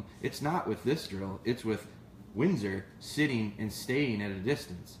problem. It's not with this drill. It's with Windsor sitting and staying at a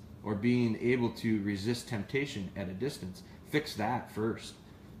distance, or being able to resist temptation at a distance. Fix that first.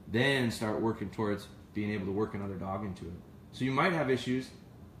 Then start working towards being able to work another dog into it. So you might have issues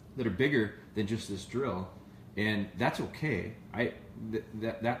that are bigger than just this drill, and that's okay.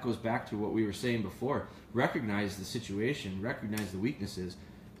 That goes back to what we were saying before. Recognize the situation, recognize the weaknesses.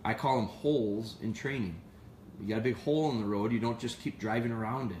 I call them holes in training. You got a big hole in the road, you don't just keep driving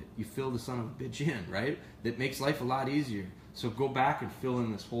around it. You fill the son of a bitch in, right? That makes life a lot easier. So go back and fill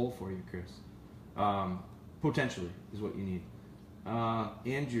in this hole for you, Chris. Potentially is what you need.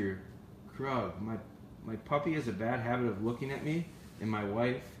 Andrew Krug, my puppy has a bad habit of looking at me, and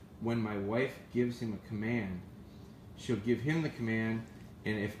when my wife gives him a command, she'll give him the command,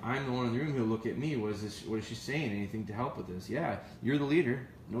 and if I'm the one in the room, he'll look at me. What is she saying? Anything to help with this? Yeah, you're the leader.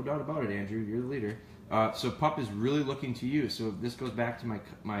 No doubt about it, Andrew. You're the leader. So pup is really looking to you. So this goes back to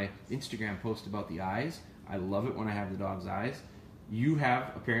my Instagram post about the eyes. I love it when I have the dog's eyes. You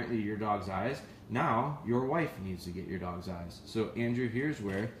have apparently your dog's eyes. Now your wife needs to get your dog's eyes. So Andrew, here's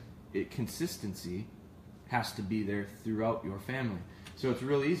where consistency has to be there throughout your family. So it's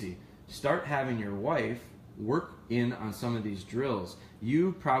real easy. Start having your wife work in on some of these drills.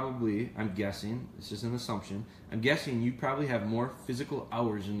 You probably, I'm guessing, this is an assumption, I'm guessing you probably have more physical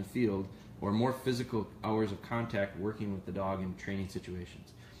hours in the field, or more physical hours of contact working with the dog in training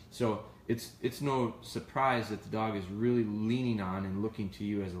situations. So it's no surprise that the dog is really leaning on and looking to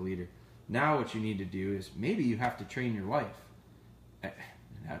you as a leader. Now what you need to do is, maybe you have to train your wife.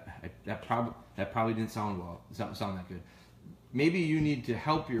 That probably didn't sound well. It didn't sound that good. Maybe you need to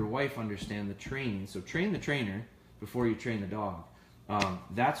help your wife understand the training. So train the trainer before you train the dog.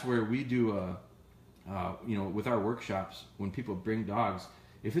 That's where we do with our workshops, when people bring dogs,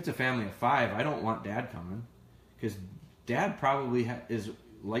 if it's a family of 5, I don't want dad coming, because dad probably is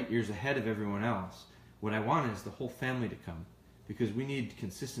light years ahead of everyone else. What I want is the whole family to come, because we need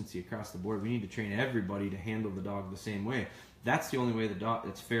consistency across the board. We need to train everybody to handle the dog the same way. That's the only way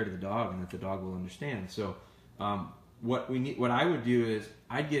it's fair to the dog, and that the dog will understand. So what I would do is,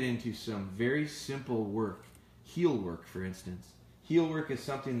 I'd get into some very simple work, heel work, for instance. Heel work is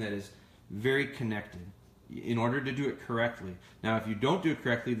something that is very connected in order to do it correctly. Now, if you don't do it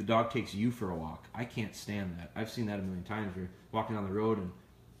correctly, the dog takes you for a walk. I can't stand that. I've seen that a million times. You're walking down the road and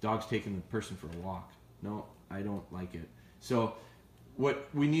dog's taking the person for a walk. No, I don't like it. So what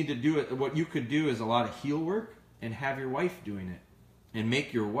we need to do, what you could do, is a lot of heel work, and have your wife doing it, and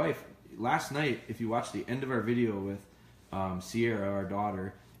make your wife. Last night, if you watch the end of our video with Sierra, our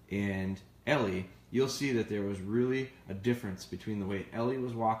daughter, and Ellie, you'll see that there was really a difference between the way Ellie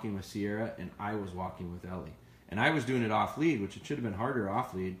was walking with Sierra and I was walking with Ellie. And I was doing it off lead, which it should have been harder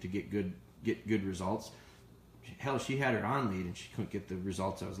off lead to get good results. Hell, she had her on lead and she couldn't get the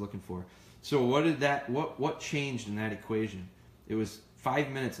results I was looking for. So what changed in that equation? It was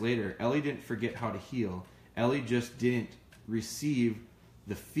 5 minutes later. Ellie didn't forget how to heel. Ellie just didn't receive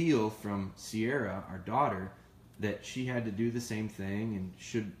the feel from Sierra, our daughter, that she had to do the same thing and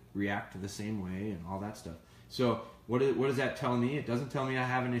should react to the same way and all that stuff. So what does that tell me? It doesn't tell me I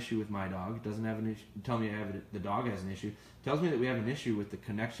have an issue with my dog. It doesn't tell me the dog has an issue. It tells me that we have an issue with the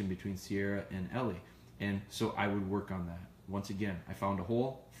connection between Sierra and Ellie. And so I would work on that. Once again, I found a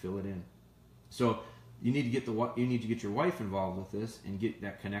hole, fill it in. So you need to get your wife involved with this and get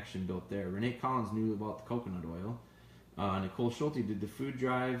that connection built there. Renee Collins knew about the coconut oil. Nicole Schulte, did the food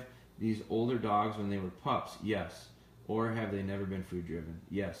drive these older dogs when they were pups? Yes. Or have they never been food driven?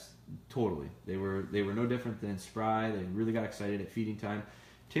 Yes, totally. They were no different than Spry. They really got excited at feeding time.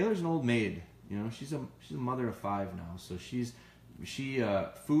 Taylor's an old maid. You know, she's a mother of 5 now, so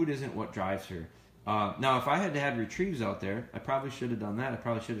food isn't what drives her. Now, if I had to have retrieves out there, I probably should have done that. I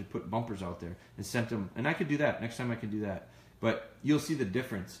probably should have put bumpers out there and sent them, and I could do that. Next time I can do that. But you'll see the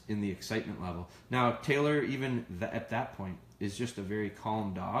difference in the excitement level. Now, Taylor, even at that point, is just a very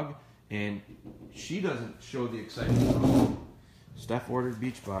calm dog, and she doesn't show the excitement. Steph ordered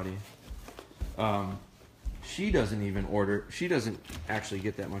Beachbody. She doesn't actually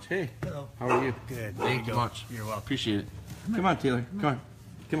get that much. Hey, hello. How are you? Good. Thank you much. You're welcome. Appreciate it. Come on, Taylor. Come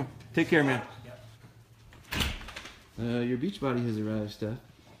on. Take care, man. Your Beachbody has arrived, Steph.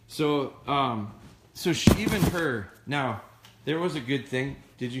 So even her. Now, there was a good thing.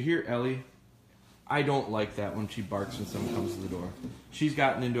 Did you hear Ellie? I don't like that when she barks when someone comes to the door. She's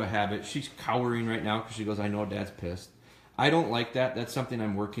gotten into a habit. She's cowering right now because she goes, I know Dad's pissed. I don't like that. That's something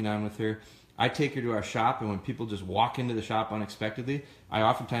I'm working on with her. I take her to our shop, and when people just walk into the shop unexpectedly, I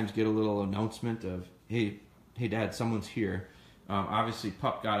oftentimes get a little announcement of, hey, Dad, someone's here. Obviously,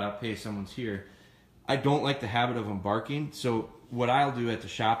 pup got up. Hey, someone's here. I don't like the habit of them barking. So what I'll do at the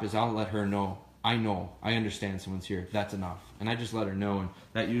shop is I'll let her know. I understand someone's here. That's enough. And I just let her know, and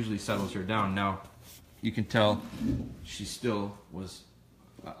that usually settles her down. Now, you can tell she still was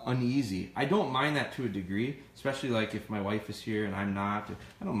uneasy. I don't mind that to a degree, especially like if my wife is here and I'm not.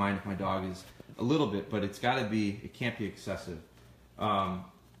 I don't mind if my dog is a little bit, but it can't be excessive.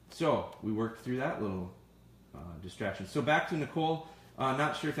 So we worked through that little distraction. So back to Nicole.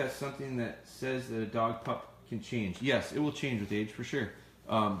 Not sure if that's something that says that a dog pup can change. Yes, it will change with age for sure.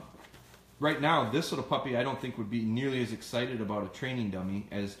 Right now, this little puppy I don't think would be nearly as excited about a training dummy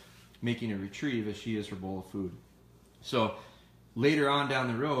as making a retrieve as she is her bowl of food. So later on down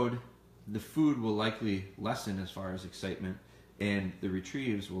the road, the food will likely lessen as far as excitement, and the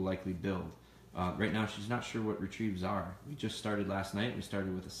retrieves will likely build. Right now, she's not sure what retrieves are. We just started last night. We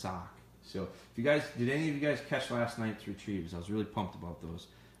started with a sock. So, did any of you guys catch last night's retrieves? I was really pumped about those.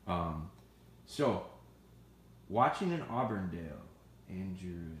 So, watching in Auburndale.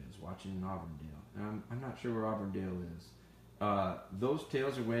 Andrew is watching in Auburndale. I'm not sure where Auburndale is. Those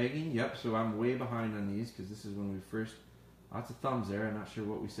tails are wagging. Yep. So I'm way behind on these because this is when we first. Lots of thumbs there. I'm not sure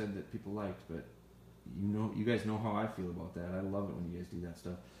what we said that people liked, but you guys know how I feel about that. I love it when you guys do that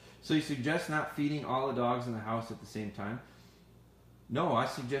stuff. So you suggest not feeding all the dogs in the house at the same time? No, I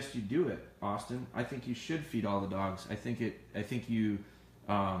suggest you do it, Austin. I think you should feed all the dogs. I think you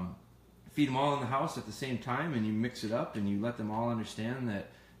feed them all in the house at the same time, and you mix it up, and you let them all understand that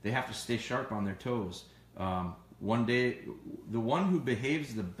they have to stay sharp on their toes. One day, the one who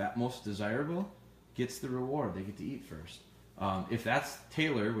behaves the most desirable gets the reward. They get to eat first. If that's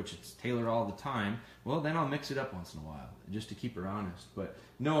Taylor, which it's Taylor all the time, well, then I'll mix it up once in a while, just to keep her honest. But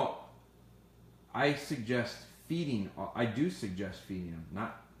no, I suggest feeding. I do suggest feeding them,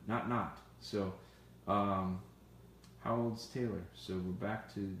 not. So, how old's Taylor? So we're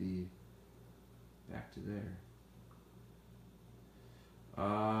back to there.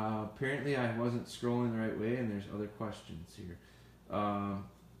 Apparently I wasn't scrolling the right way, and there's other questions here.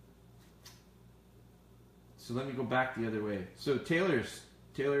 So let me go back the other way. So Taylor.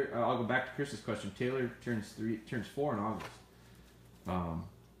 I'll go back to Chris's question. Taylor turns 4 in August.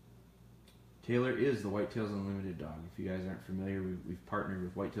 Taylor is the Whitetails Unlimited dog. If you guys aren't familiar, we've partnered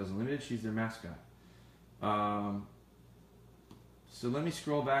with Whitetails Unlimited. She's their mascot. So let me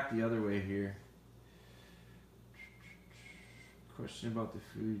scroll back the other way here. Question about the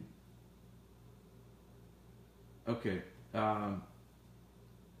food. Okay. Now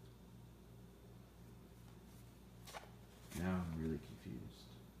I'm really confused.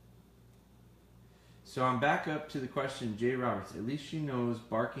 So I'm back up to the question, Jay Roberts. At least she knows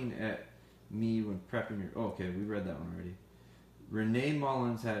barking at me when prepping your... Oh, okay, we read that one already. Renee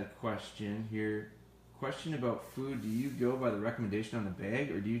Mullins had a question here. Question about food. Do you go by the recommendation on the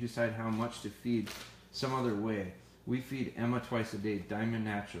bag, or do you decide how much to feed some other way? We feed Emma twice a day, Diamond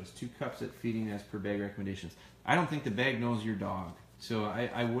Naturals, 2 cups at feeding as per bag recommendations. I don't think the bag knows your dog. So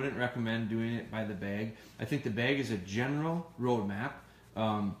I wouldn't recommend doing it by the bag. I think the bag is a general roadmap,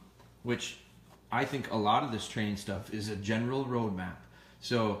 which I think a lot of this training stuff is a general roadmap.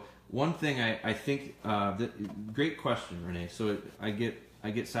 So one thing I think, great question, Renee. So I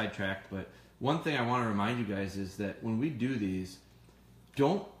get sidetracked, but one thing I want to remind you guys is that when we do these,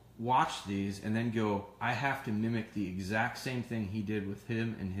 don't watch these and then go, I have to mimic the exact same thing he did with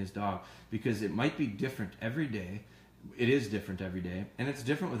him and his dog, because it might be different every day. It is different every day, and it's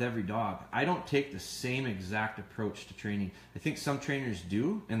different with every dog. I don't take the same exact approach to training. I think some trainers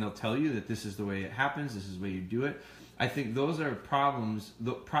do, and they'll tell you that this is the way it happens, this is the way you do it. I think those are problems.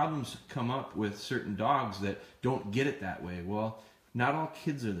 The problems come up with certain dogs that don't get it that way. Well, not all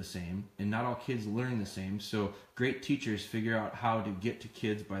kids are the same, and not all kids learn the same, so great teachers figure out how to get to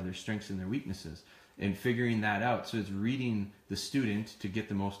kids by their strengths and their weaknesses, and figuring that out. So it's reading the student to get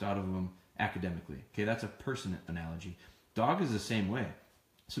the most out of them academically. Okay, that's a person analogy. Dog is the same way.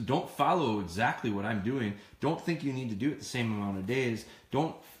 So don't follow exactly what I'm doing. Don't think you need to do it the same amount of days.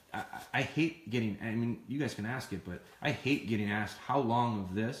 I hate getting, I mean, you guys can ask it, but I hate getting asked how long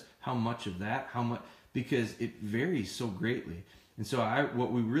of this, how much of that, how much, because it varies so greatly. And so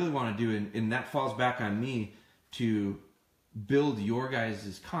what we really want to do, and that falls back on me to build your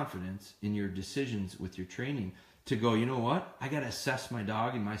guys' confidence in your decisions with your training, to go, you know what, I got to assess my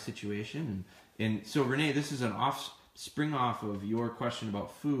dog in my situation. And so Renee, this is an spring off of your question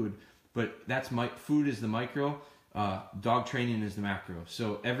about food, but food is the micro, dog training is the macro.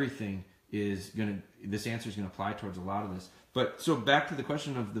 So everything this answer is going to apply towards a lot of this. But so back to the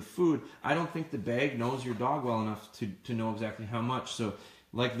question of the food, I don't think the bag knows your dog well enough to know exactly how much. So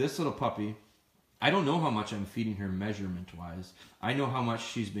like this little puppy, I don't know how much I'm feeding her measurement-wise. I know how much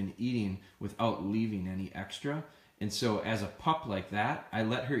she's been eating without leaving any extra. And so as a pup like that, I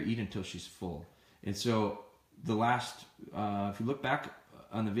let her eat until she's full. And so the last, if you look back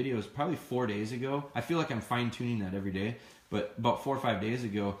on the videos, probably 4 days ago, I feel like I'm fine-tuning that every day, but about 4 or 5 days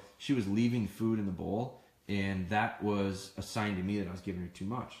ago, she was leaving food in the bowl, and that was a sign to me that I was giving her too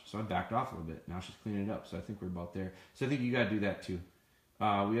much. So I backed off a little bit. Now she's cleaning it up, so I think we're about there. So I think you got to do that too.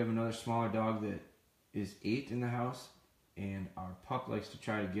 We have another smaller dog that is 8 in the house, and our pup likes to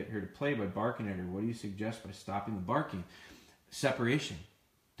try to get her to play by barking at her. What do you suggest by stopping the barking? Separation.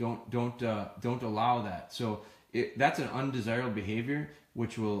 Don't allow that. So that's an undesirable behavior,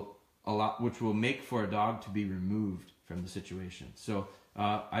 which will make for a dog to be removed from the situation. So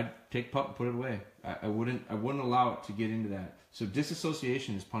I'd take pup and put it away. I wouldn't allow it to get into that. So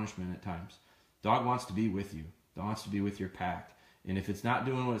disassociation is punishment at times. Dog wants to be with you. Dog wants to be with your pack. And if it's not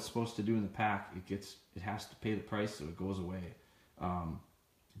doing what it's supposed to do in the pack, it has to pay the price, so it goes away.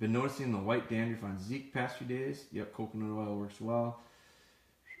 Been noticing the white dandruff on Zeke past few days. Yep, coconut oil works well.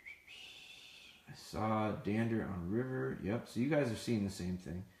 I saw dander on River. Yep, so you guys are seeing the same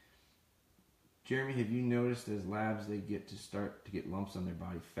thing. Jeremy, have you noticed as labs they start to get lumps on their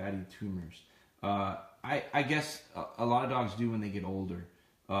body, fatty tumors? I guess a lot of dogs do when they get older.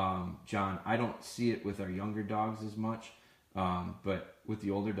 John, I don't see it with our younger dogs as much. But with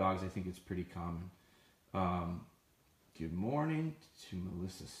the older dogs, I think it's pretty common. Good morning to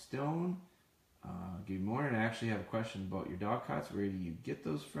Melissa Stone. Good morning. I actually have a question about your dog cots. Where do you get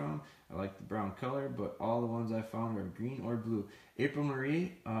those from? I like the brown color, but all the ones I found are green or blue. April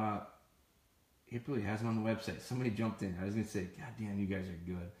Marie, April has them on the website. Somebody jumped in. I was going to say, God damn, you guys are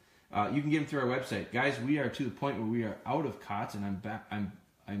good. You can get them through our website. Guys, we are to the point where we are out of cots, and I'm back.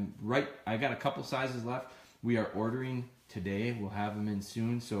 I'm right. I got a couple sizes left. We are ordering today. We'll have them in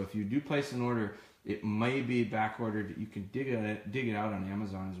soon. So if you do place an order, it may be back ordered. You can dig it out on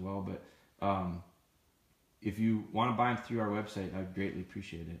Amazon as well. But if you want to buy them through our website, I'd greatly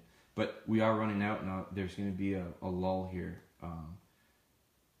appreciate it. But we are running out now. There's going to be a lull here.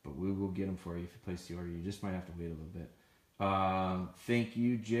 But we will get them for you if you place the order. You just might have to wait a little bit. Thank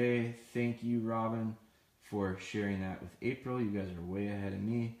you, Jay. Thank you, Robin, for sharing that with April. You guys are way ahead of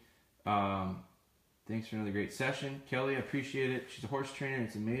me. Thanks for another great session. Kelly, I appreciate it. She's a horse trainer.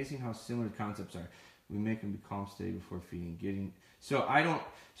 It's amazing how similar the concepts are. We make them be calm, steady before feeding. So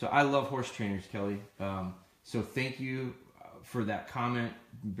I love horse trainers, Kelly. So thank you for that comment,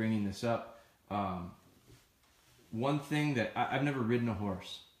 bringing this up. One thing that I've never ridden a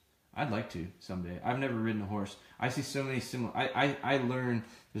horse. I'd like to someday. I've never ridden a horse. I see so many similar. I learned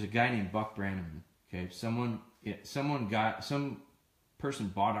there's a guy named Buck Brannaman. Okay, some person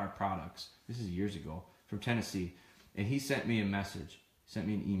bought our products. This is years ago from Tennessee, and he sent me a message, sent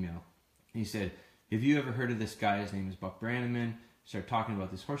me an email. And he said, "Have you ever heard of this guy? His name is Buck Brannaman." Started talking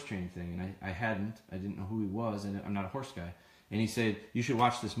about this horse training thing, and I didn't know who he was, and I'm not a horse guy. And he said, "You should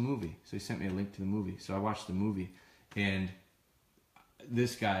watch this movie." So he sent me a link to the movie. So I watched the movie, and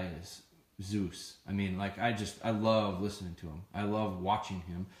this guy is Zeus. I mean, like I love listening to him. I love watching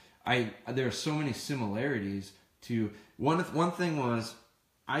him. There are so many similarities to one thing was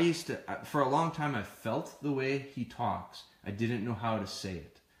I used to for a long time I felt the way he talks. I didn't know how to say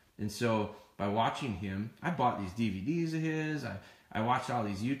it, and so by watching him, I bought these DVDs of his. I watched all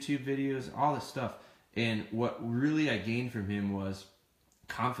these YouTube videos, all this stuff, and what really I gained from him was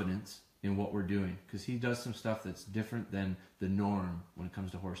confidence in what we're doing, because he does some stuff that's different than the norm when it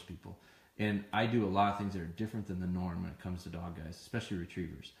comes to horse people. And I do a lot of things that are different than the norm when it comes to dog guys, especially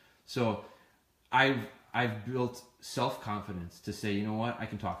retrievers. So I've built self-confidence to say, you know what, I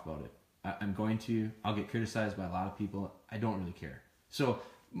can talk about it. I'll get criticized by a lot of people. I don't really care. So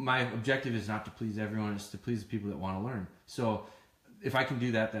my objective is not to please everyone, it's to please the people that want to learn. So if I can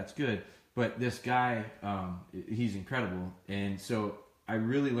do that, that's good. But this guy, he's incredible. And so I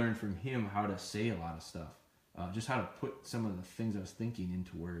really learned from him how to say a lot of stuff, just how to put some of the things I was thinking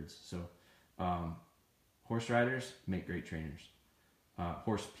into words. So horse riders make great trainers.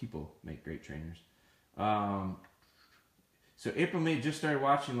 Horse people make great trainers. So April May just started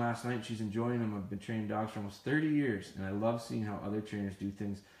watching last night. She's enjoying them. I've been training dogs for almost 30 years, and I love seeing how other trainers do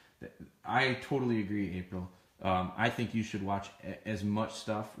things. I totally agree, April. I think you should watch as much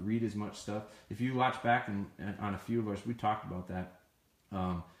stuff, read as much stuff. If you watch back on a few of ours, we talked about that.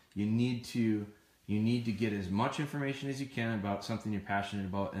 You need to get as much information as you can about something you're passionate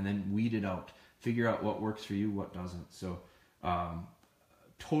about, and then weed it out. Figure out what works for you, what doesn't. So,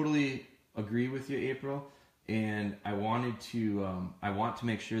 totally agree with you, April. And I want to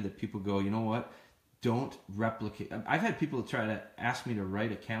make sure that people go, you know what? Don't replicate. I've had people try to ask me to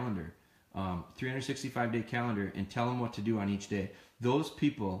write a calendar 365-day calendar and tell them what to do on each day. Those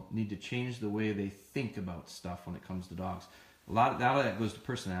people need to change the way they think about stuff when it comes to dogs. A lot of that goes to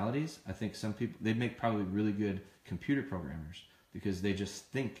personalities. I think some people, they make probably really good computer programmers because they just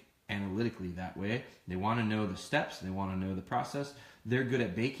think analytically that way. They want to know the steps. They want to know the process. They're good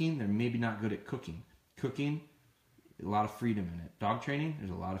at baking. They're maybe not good at cooking. Cooking, a lot of freedom in it. Dog training,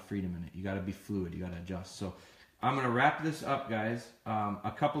 there's a lot of freedom in it. You got to be fluid. You got to adjust. So I'm going to wrap this up, guys.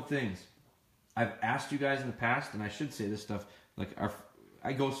 A couple things. I've asked you guys in the past, and I should say this stuff, like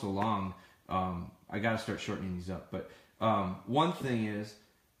I go so long, I got to start shortening these up. But one thing is,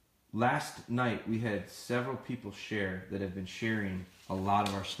 last night we had several people share that have been sharing a lot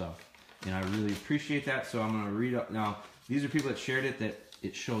of our stuff, and I really appreciate that. So I'm going to read up now. These are people that shared it that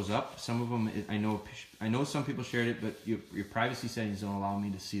it shows up. Some of them, I know some people shared it, but your privacy settings don't allow me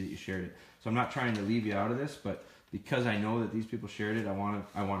to see that you shared it. So I'm not trying to leave you out of this, but because I know that these people shared it, I want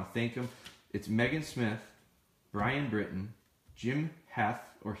to thank them. It's Megan Smith, Brian Britton, Jim Heath,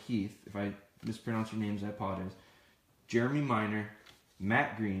 or Heath, if I mispronounce your names, I apologize, Jeremy Miner,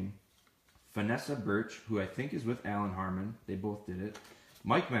 Matt Green, Vanessa Birch, who I think is with Alan Harmon, they both did it,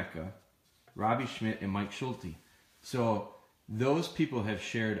 Mike Mecca, Robbie Schmidt, and Mike Schulte. So those people have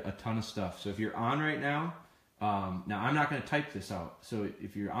shared a ton of stuff. So if you're on right now, now I'm not going to type this out. So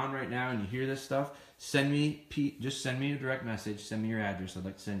if you're on right now and you hear this stuff, just send me a direct message, send me your address. I'd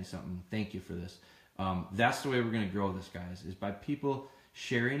like to send you something. Thank you for this. That's the way we're going to grow this, guys, is by people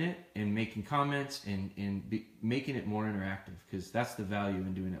sharing it and making comments and making it more interactive, because that's the value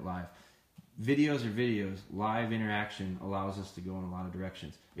in doing it live. Videos are videos. Live interaction allows us to go in a lot of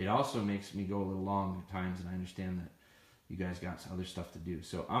directions. It also makes me go a little long at times, and I understand that you guys got some other stuff to do.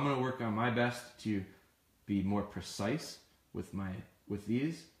 So I'm going to work on my best to be more precise with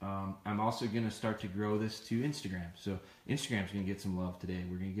these. I'm also going to start to grow this to Instagram. So Instagram's going to get some love today.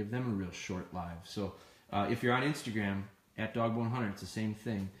 We're going to give them a real short live. So if you're on Instagram at DogBone Hunter, it's the same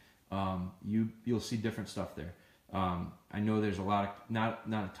thing. You'll see different stuff there. I know there's a lot of not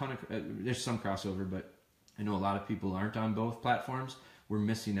a ton of there's some crossover, but I know a lot of people aren't on both platforms. We're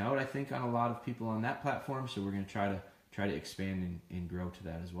missing out, I think, on a lot of people on that platform. So we're going to try to expand and grow to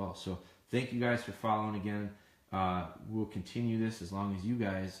that as well. So thank you guys for following again. We'll continue this as long as you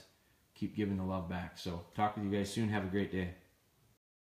guys keep giving the love back. So talk with you guys soon. Have a great day.